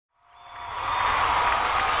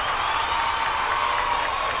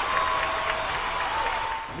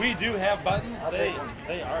We do have buttons. They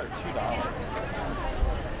are $2.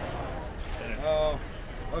 Oh,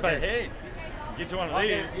 okay. But hey, get you one of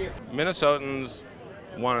these. Minnesotans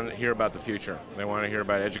want to hear about the future. They want to hear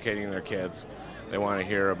about educating their kids. They want to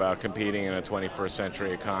hear about competing in a 21st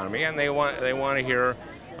century economy, and they want to hear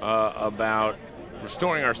about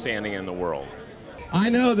restoring our standing in the world. I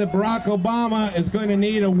know that Barack Obama is going to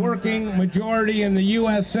need a working majority in the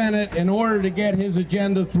U.S. Senate in order to get his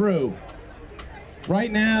agenda through.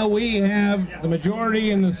 Right now, we have the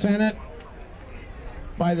majority in the Senate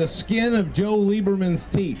by the skin of Joe Lieberman's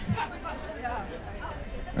teeth.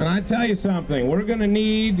 And I tell you something, we're going to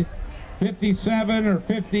need 57 or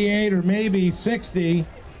 58 or maybe 60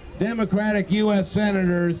 Democratic U.S.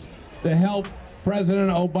 senators to help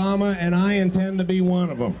President Obama, and I intend to be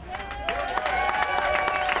one of them.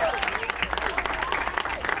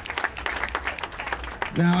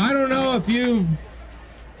 Now, I don't know if you've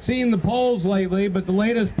seen the polls lately, but the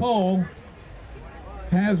latest poll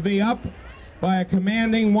has me up by a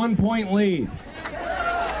commanding 1-point lead.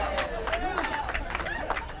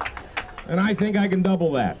 And I think I can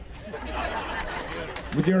double that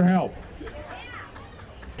with your help.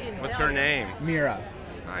 What's her name? Mira.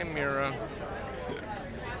 Hi, Mira.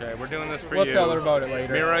 Okay, we're doing this for We'll you. tell her about it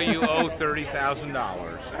later. Mira, you owe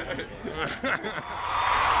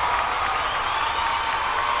 $30,000.